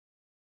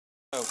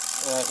So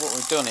what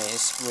we've done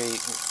is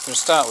for a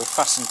start we've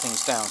fastened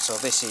things down. So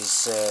this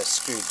is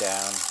screwed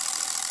down,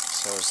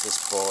 so is this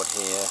board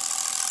here,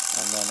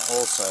 and then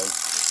also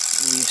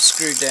we've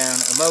screwed down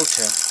a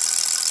motor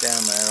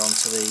down there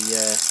onto the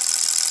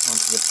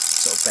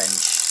sort of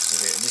bench.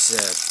 So this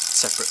is a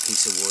separate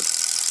piece of wood,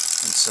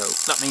 and so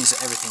that means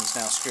that everything's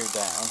now screwed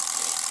down,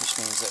 which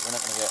means that we're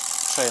not going to get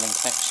trailing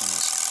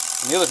connections.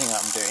 And the other thing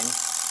that I'm doing,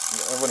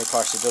 I've only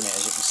partially done it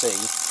as you can see,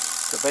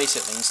 but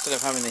basically instead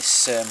of having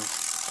this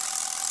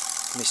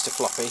Mr.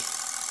 Floppy,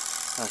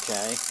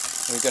 okay,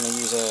 we're going to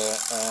use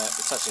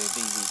it's actually a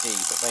DVD,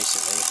 but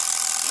basically,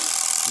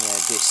 yeah,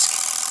 disc.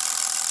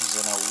 This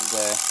is an old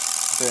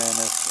burn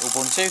of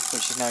Ubuntu,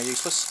 which is now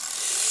useless.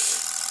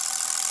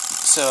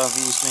 So I've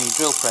used my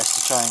drill press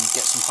to try and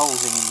get some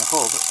holes in the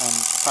hub and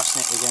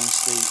fasten it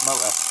against the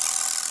motor.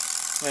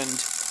 And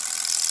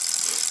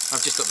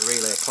I've just got the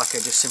relay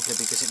clacker just simply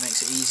because it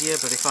makes it easier,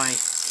 but if I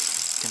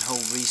can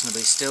hold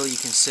reasonably still,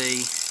 you can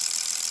see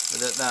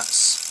that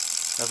that's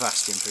a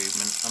vast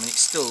improvement. I mean,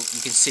 it's still,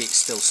 you can see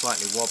it's still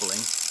slightly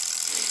wobbling,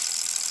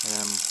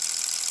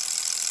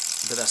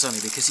 but that's only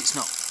because it's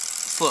not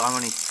full. I'm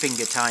only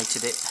finger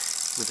tightened it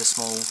with the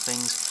small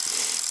things.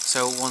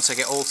 So once I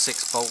get all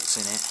 6 bolts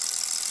in it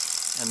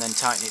and then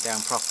tighten it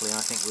down properly,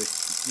 I think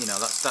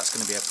that's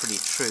going to be a pretty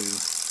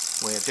true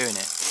way of doing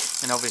it.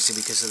 And obviously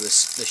because of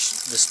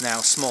this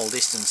now small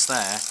distance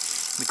there,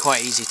 it'd be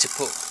quite easy to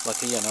put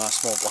like a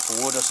small block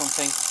of wood or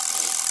something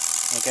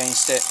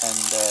against it and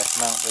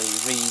mount the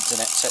reeds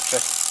and etc.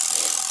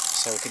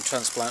 So we can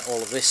transplant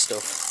all of this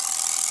stuff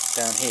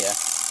down here,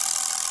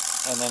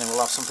 and then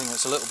we'll have something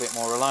that's a little bit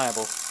more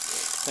reliable.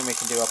 Then we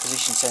can do our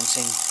position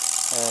sensing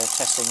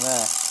testing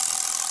there.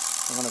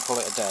 I'm going to call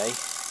it a day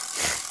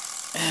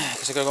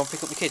because I've got to go and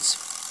pick up the kids.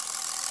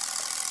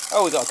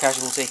 Oh, we got a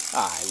casualty.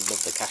 I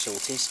love the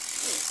casualties.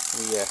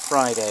 The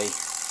Friday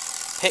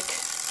pick.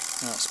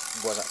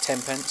 Was that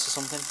 10 pence or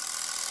something?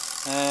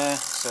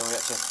 So we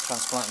had to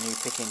transplant a new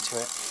pick into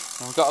it.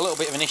 And we've got a little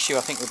bit of an issue, I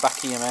think, with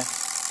back EMF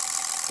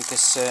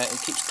because it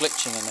keeps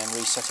glitching and then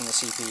resetting the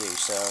CPU.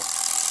 So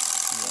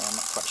yeah, I'm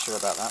not quite sure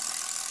about that.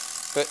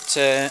 But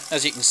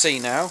as you can see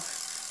now,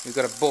 we've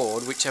got a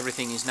board which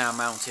everything is now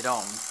mounted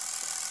on.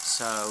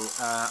 So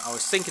I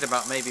was thinking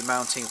about maybe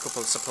mounting a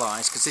couple of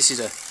supplies, because this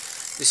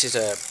is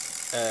a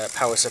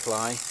power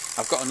supply.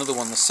 I've got another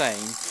one the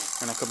same,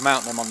 and I could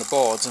mount them on the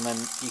boards, and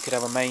then you could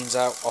have a mains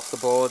out off the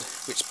board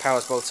which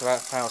powers both of our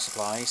power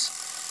supplies,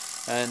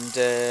 and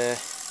then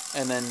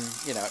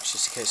it's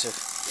just a case of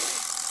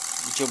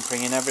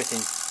jumpering in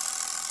everything.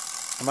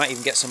 I might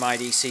even get some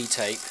IDC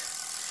tape,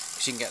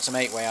 because you can get some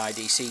 8-way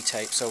IDC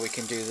tape, so we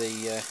can do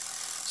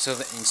so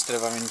that instead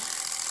of having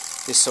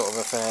this sort of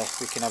affair,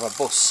 we can have a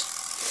bus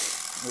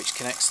which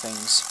connects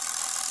things.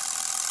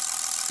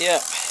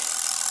 Yep.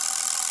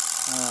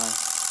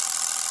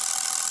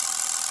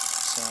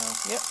 So,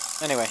 yep.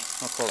 Anyway,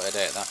 I'll call it a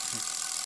day at that.